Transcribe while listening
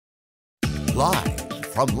Live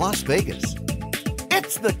from Las Vegas,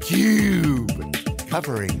 it's theCUBE,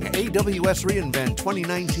 covering AWS reInvent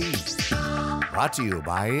 2019. Brought to you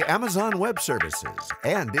by Amazon Web Services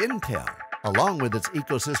and Intel, along with its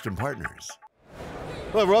ecosystem partners.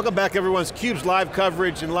 Well, welcome back everyone. It's CUBE's live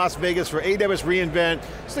coverage in Las Vegas for AWS reInvent.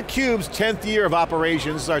 It's theCUBE's 10th year of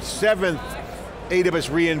operations. It's our 7th AWS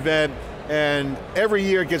reInvent, and every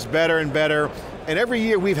year it gets better and better. And every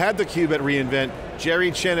year we've had theCUBE at reInvent.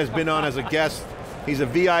 Jerry Chen has been on as a guest. He's a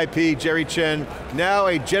VIP, Jerry Chen, now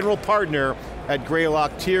a general partner at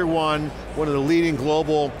Greylock, Tier 1, one of the leading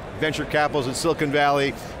global venture capitals in Silicon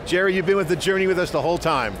Valley. Jerry, you've been with the journey with us the whole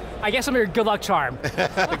time. I guess I'm your good luck charm.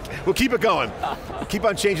 We'll keep it going. Keep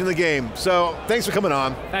on changing the game. So, thanks for coming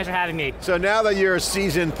on. Thanks for having me. So now that you're a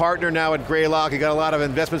seasoned partner now at Greylock, you got a lot of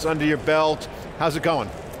investments under your belt, how's it going?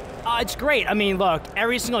 It's great. I mean, look,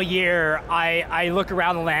 every single year I look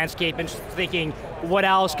around the landscape and just thinking, what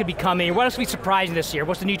else could be coming? What else could be surprising this year?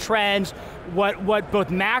 What's the new trends? What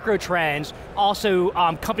both macro trends, also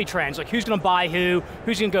company trends, like who's going to buy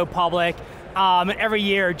who's going to go public, and every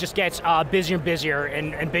year it just gets busier and busier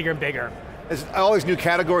and bigger and bigger. As all these new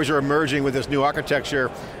categories are emerging with this new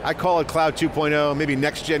architecture, I call it Cloud 2.0, maybe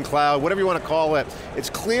next gen cloud, whatever you want to call it. It's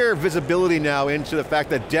clear visibility now into the fact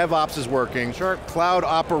that DevOps is working. Sure. Cloud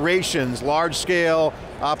operations, large scale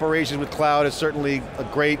operations with cloud is certainly a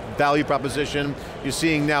great value proposition. You're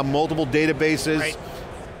seeing now multiple databases. Right.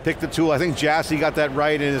 Pick the tool, I think Jassy got that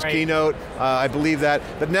right in his keynote, I believe that.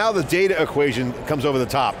 But now the data equation comes over the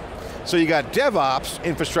top. So you got DevOps,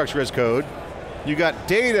 infrastructure as code, you got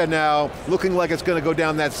data now looking like it's going to go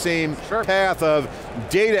down that same path of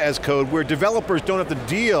data as code, where developers don't have to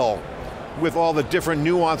deal with all the different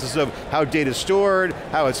nuances of how data is stored,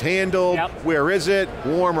 how it's handled, where is it,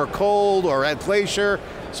 warm or cold, or at glacier.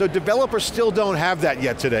 So developers still don't have that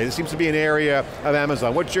yet today. This seems to be an area of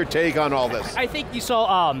Amazon. What's your take on all this? I think you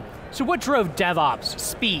saw, so what drove DevOps?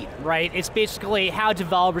 Speed, right? It's basically how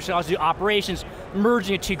developers can also do operations,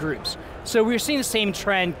 merging into two groups. So we're seeing the same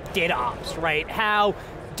trend, DataOps, right? How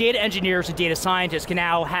data engineers and data scientists can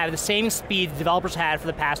now have the same speed developers had for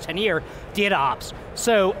the past 10 years, DataOps.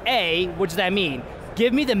 So A, what does that mean?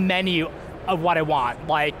 Give me the menu of what I want,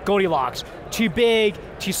 like Goldilocks. Too big,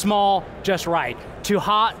 too small, just right. Too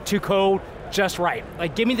hot, too cold, just right.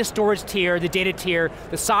 Like give me the storage tier, the data tier,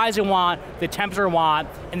 the size I want, the temperature I want,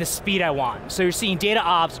 and the speed I want. So you're seeing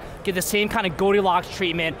DataOps get the same kind of Goldilocks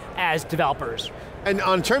treatment as developers. And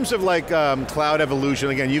on terms of like cloud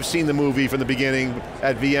evolution, again, you've seen the movie from the beginning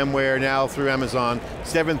at VMware, now through Amazon,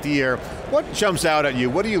 7th year. What jumps out at you?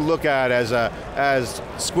 What do you look at as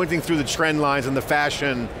squinting through the trend lines and the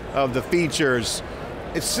fashion of the features?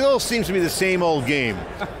 It still seems to be the same old game.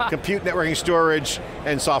 Compute, networking, storage,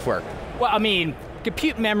 and software. Well, I mean,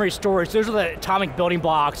 compute, memory, storage, those are the atomic building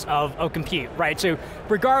blocks of compute, right? So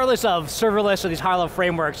regardless of serverless or these high-level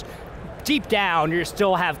frameworks, deep down, you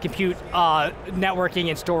still have compute, networking,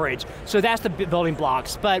 and storage. So that's the building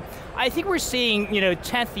blocks. But I think we're seeing,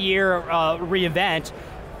 10th year reInvent,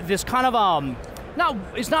 this kind of,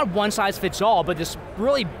 it's not one size fits all, but this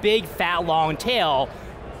really big, fat, long tail,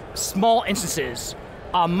 small instances,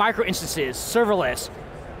 micro instances, serverless,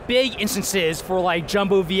 big instances for like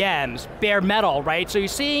jumbo VMs, bare metal, right? So you're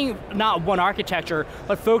seeing not one architecture,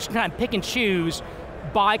 but folks can kind of pick and choose,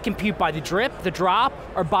 buy compute by the drip, the drop,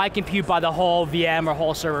 or buy compute by the whole VM or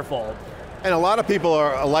whole server fold. And a lot of people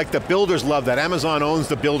are like, the builders love that. Amazon owns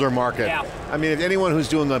the builder market. Yeah. I mean, if anyone who's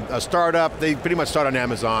doing a startup, they pretty much start on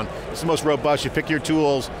Amazon. It's the most robust, you pick your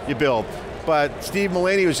tools, you build. But Steve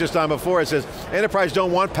Mullaney was just on before, it says, enterprise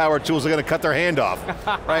don't want power tools, they're going to cut their hand off,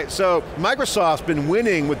 right? So Microsoft's been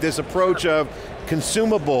winning with this approach of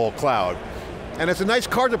consumable cloud. And it's a nice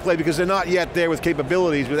card to play because they're not yet there with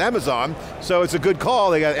capabilities with Amazon, so it's a good call,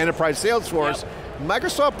 they got enterprise Salesforce.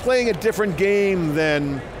 Microsoft playing a different game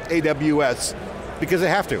than AWS, because they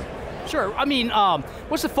have to. Sure, I mean,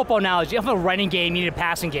 what's the football analogy? You have a running game, you need a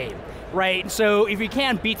passing game, right? So if you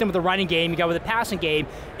can't beat them with a running game, you go with a passing game.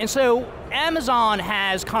 And so Amazon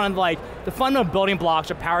has kind of like the fundamental building blocks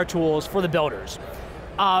or power tools for the builders.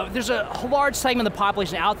 There's a large segment of the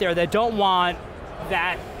population out there that don't want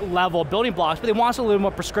that level of building blocks, but they want something a little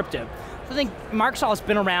more prescriptive. So I think Microsoft has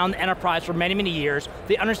been around the enterprise for many, many years.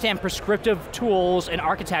 They understand prescriptive tools and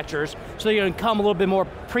architectures, so they're going to come a little bit more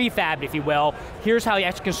prefab, if you will. Here's how you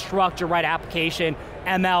actually construct your right application,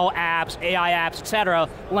 ML apps, AI apps, et cetera.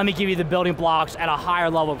 Let me give you the building blocks at a higher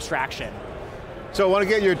level of abstraction. So I want to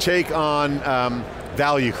get your take on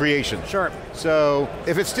value creation. Sure. So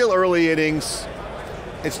if it's still early innings,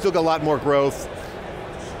 it's still got a lot more growth.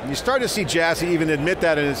 You start to see Jassy even admit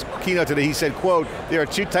that in his keynote today. He said, quote, there are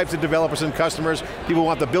two types of developers and customers. People who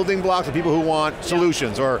want the building blocks and people who want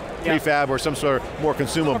solutions or prefab or some sort of more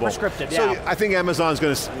consumable. More prescriptive, So I think Amazon's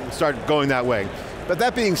going to start going that way. But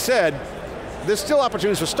that being said, there's still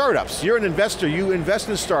opportunities for startups. You're an investor, you invest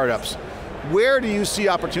in startups. Where do you see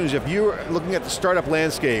opportunities? If you're looking at the startup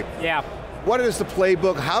landscape, what is the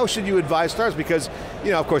playbook? How should you advise startups? Because, you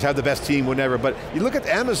know, of course, have the best team, whatever, but you look at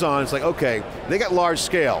Amazon, it's like, okay, they got large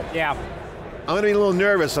scale. Yeah. I'm going to be a little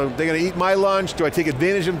nervous. Are they going to eat my lunch? Do I take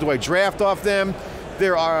advantage of them? Do I draft off them?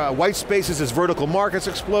 There are white spaces as vertical markets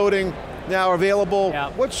exploding now available. Yeah.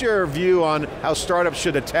 What's your view on how startups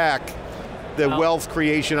should attack the wealth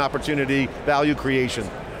creation opportunity, value creation?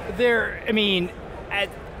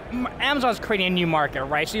 Amazon's creating a new market,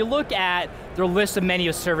 right? So you look at their list of menu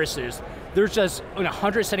of services, there's just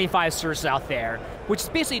 175 services out there, which is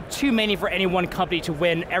basically too many for any one company to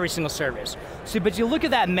win every single service. So, but you look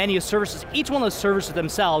at that menu of services, each one of those services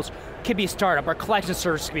themselves could be a startup, or collection of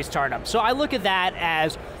services could be a startup. So I look at that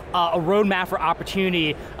as a roadmap for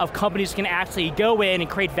opportunity of companies can actually go in and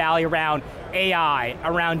create value around AI,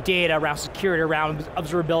 around data, around security, around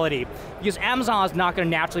observability. Because Amazon is not going to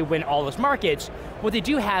naturally win all those markets. What they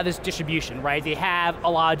do have is distribution, right? They have a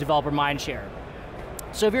lot of developer mindshare.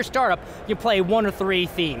 So if you're a startup, you can play one or three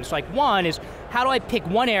themes. Like one is, how do I pick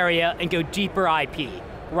one area and go deeper IP,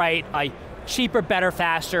 right? Cheaper, better,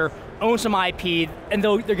 faster, own some IP, and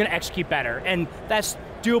they're going to execute better. And that's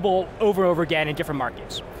doable over and over again in different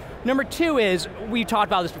markets. Number two is, we talked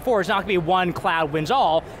about this before, it's not going to be one cloud wins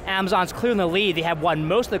all. Amazon's clearly in the lead, they have won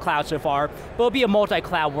most of the cloud so far, but it'll be a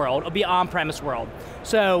multi-cloud world, it'll be an on-premise world.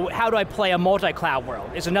 So how do I play a multi-cloud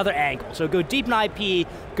world? Is another angle. So go deep in IP,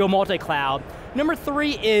 go multi-cloud. Number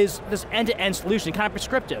three is this end-to-end solution, kind of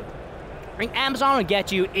prescriptive. Amazon will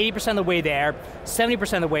get you 80% of the way there,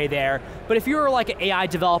 70% of the way there, but if you're like an AI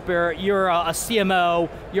developer, you're a CMO,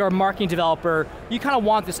 you're a marketing developer, you kind of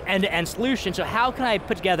want this end-to-end solution, so how can I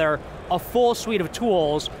put together a full suite of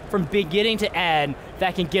tools from beginning to end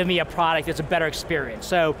that can give me a product that's a better experience?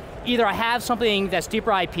 So either I have something that's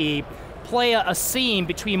deeper IP, play a seam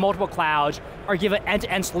between multiple clouds, or give an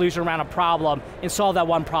end-to-end solution around a problem and solve that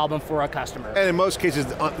one problem for a customer. And in most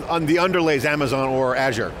cases, on the underlays Amazon or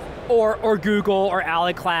Azure. Or Google, or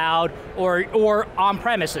Alec Cloud, or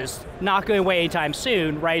on-premises, not going away anytime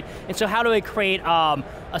soon, right? And so how do I create a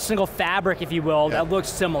single fabric, if you will, that looks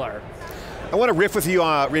similar? I want to riff with you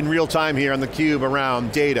in real time here on theCUBE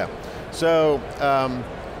around data. So,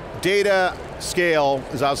 data scale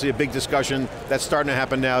is obviously a big discussion that's starting to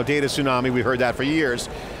happen now. Data tsunami, we've heard that for years.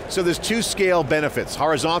 So there's two scale benefits,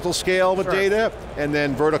 horizontal scale with data, and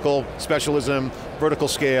then vertical specialism, vertical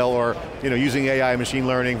scale, or using AI machine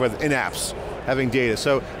learning in apps, having data.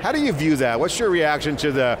 So how do you view that? What's your reaction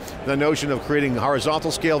to the notion of creating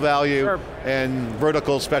horizontal scale value and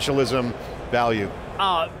vertical specialism value?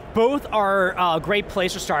 Both are a great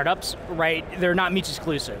place for startups, right? They're not mutually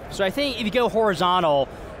exclusive. So I think if you go horizontal,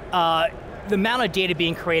 the amount of data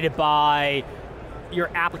being created by your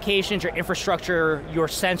applications, your infrastructure, your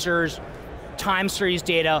sensors, time series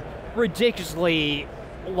data, ridiculously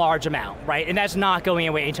large amount, right? And that's not going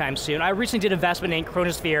away anytime soon. I recently did investment in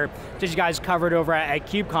Chronosphere that you guys covered over at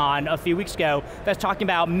KubeCon a few weeks ago, that's talking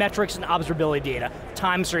about metrics and observability data,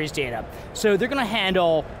 time series data. So they're going to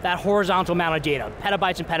handle that horizontal amount of data,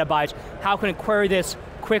 petabytes and petabytes. How can I query this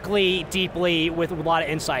quickly, deeply, with a lot of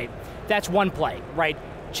insight? That's one play, right?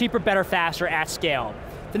 Cheaper, better, faster, at scale.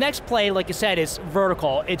 The next play, like I said, is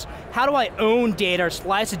vertical. It's how do I own data or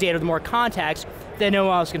slice the data with more context that no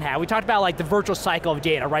one else can have. We talked about like the virtual cycle of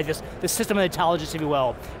data, right? This system of intelligence, if you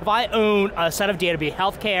will. If I own a set of data, be it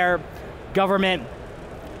healthcare, government,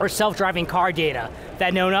 or self-driving car data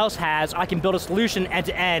that no one else has, I can build a solution end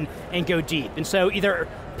to end and go deep. And so either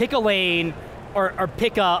pick a lane or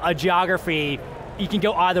pick a geography. You can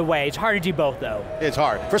go either way. It's hard to do both though. It's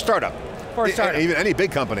hard, for startup. For a startup. Even any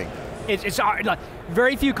big company. It's hard. Like,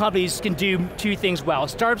 very few companies can do two things well.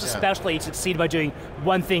 Startups especially succeed by doing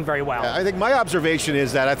one thing very well. I think my observation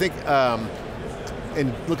is that I think,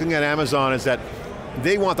 in looking at Amazon, is that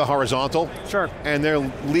they want the horizontal, and they're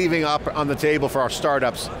leaving up on the table for our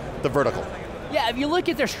startups the vertical. Yeah, if you look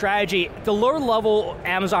at their strategy, the lower level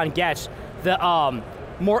Amazon gets, the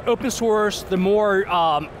more open source, the more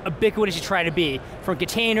ubiquitous you try to be. From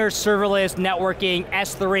containers, serverless, networking,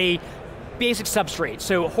 S3, basic substrate.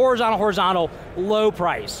 So horizontal, low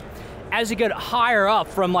price. As you get higher up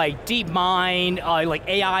from like deep mind, like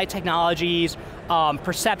AI technologies,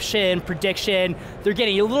 perception, prediction, they're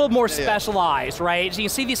getting a little more specialized, right? So you can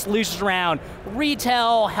see these solutions around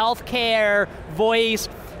retail, healthcare, voice.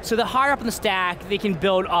 So the higher up in the stack, they can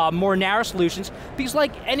build more narrow solutions, because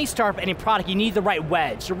like any startup, any product, you need the right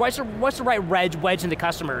wedge. So what's the right wedge into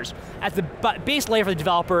customers? At the base layer for the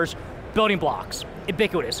developers, building blocks,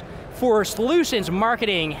 ubiquitous. For solutions,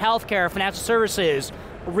 marketing, healthcare, financial services,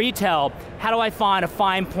 retail, how do I find a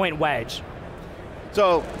fine point wedge?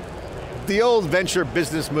 So, the old venture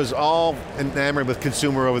business was all enamored with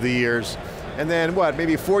consumer over the years. And then what,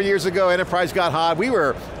 maybe 4 years ago, enterprise got hot. We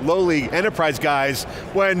were lowly enterprise guys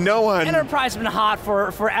when no one... Enterprise has been hot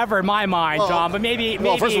for forever in my mind, John, but maybe...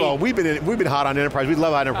 Well, first of all, we've been hot on enterprise. We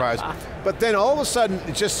love enterprise. But then all of a sudden,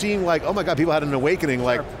 it just seemed like, oh my God, people had an awakening,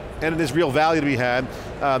 like, and there's real value to be had.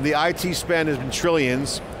 The IT spend has been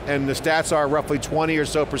trillions, and the stats are roughly 20 or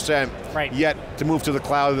so percent yet to move to the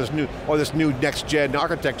cloud, this new next gen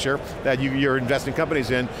architecture that you're investing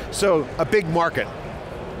companies in. So a big market.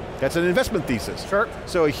 That's an investment thesis. Sure.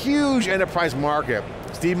 So a huge enterprise market.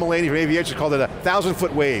 Steve Mullaney from aviation called it a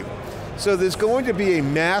 1,000-foot wave. So there's going to be a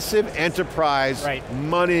massive enterprise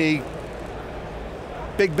money,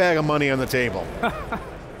 big bag of money on the table. A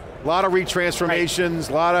lot of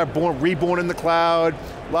retransformations, a lot of reborn in the cloud,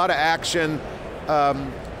 a lot of action.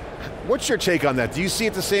 What's your take on that? Do you see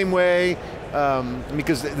it the same way?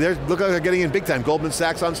 Because look like they're getting in big time. Goldman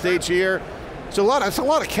Sachs on stage here. So it's a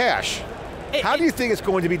lot of cash. How do you think it's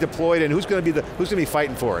going to be deployed, and who's going to be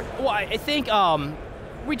fighting for it? Well, I think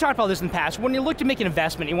we talked about this in the past. When you look to make an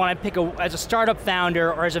investment, you want to pick as a startup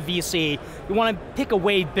founder or as a VC, you want to pick a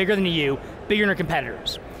wave bigger than you, bigger than your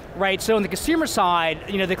competitors. Right, so on the consumer side,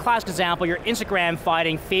 the classic example, your Instagram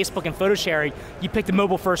fighting Facebook and photo sharing, you pick the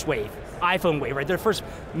mobile first wave, iPhone wave, right? They're the first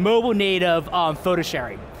mobile native photo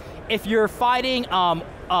sharing. If you're fighting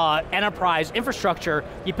enterprise infrastructure,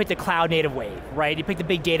 you pick the cloud native wave, right? You pick the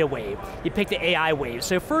big data wave, you pick the AI wave.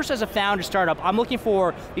 So first as a founder startup, I'm looking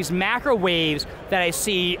for these macro waves that I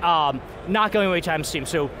see not going away anytime soon.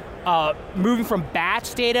 So moving from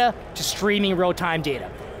batch data to streaming real-time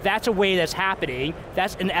data. That's a way that's happening,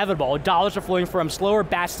 that's inevitable. Dollars are flowing from slower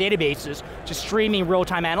batch databases to streaming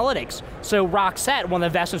real-time analytics. So Rockset, one of the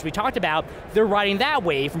investments we talked about, they're riding that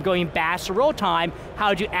wave from going batch to real-time, how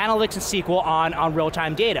to do analytics and SQL on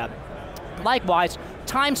real-time data. Likewise,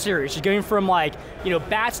 time series is going from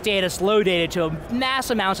batch data, slow data, to mass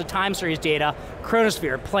amounts of time series data,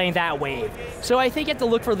 Chronosphere, playing that wave. So I think you have to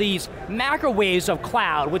look for these macro waves of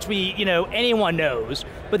cloud, which anyone knows,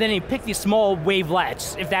 but then you pick these small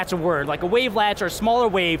wavelets, if that's a word, like a wavelet or a smaller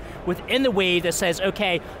wave within the wave that says,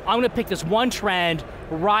 okay, I'm going to pick this one trend,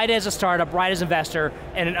 ride as a startup, ride as an investor,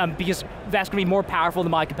 and because that's going to be more powerful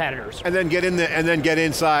than my competitors. And then get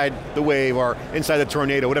inside the wave or inside the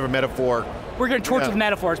tornado, whatever metaphor. We're going to torture with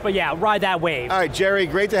metaphors, but yeah, ride that wave. All right, Jerry,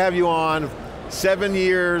 great to have you on. 7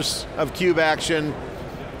 years of CUBE action.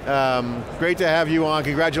 Great to have you on.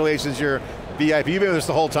 Congratulations, you're VIP. You've been with us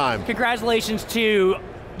the whole time. Congratulations to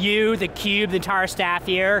you, theCUBE, the entire staff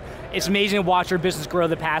here. It's amazing to watch our business grow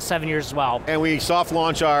the past 7 years as well. And we soft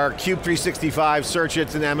launch our CUBE 365 search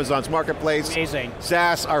hits in Amazon's marketplace. Amazing.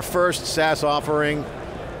 SaaS, our first SaaS offering.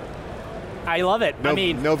 I love it.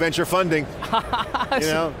 No venture funding.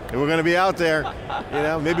 We're going to be out there.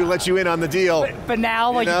 Maybe we'll let you in on the deal. But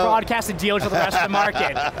now, you broadcast a deal to the rest of the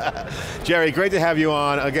market. Jerry, great to have you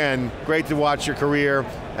on. Again, great to watch your career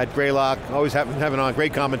at Greylock. Always having on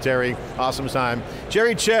great commentary. Awesome time.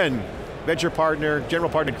 Jerry Chen, venture partner, general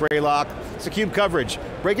partner at Greylock. It's theCUBE coverage.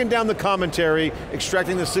 Breaking down the commentary,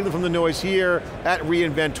 extracting the signal from the noise here at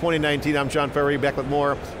reInvent 2019. I'm John Furrier, back with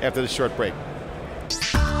more after this short break.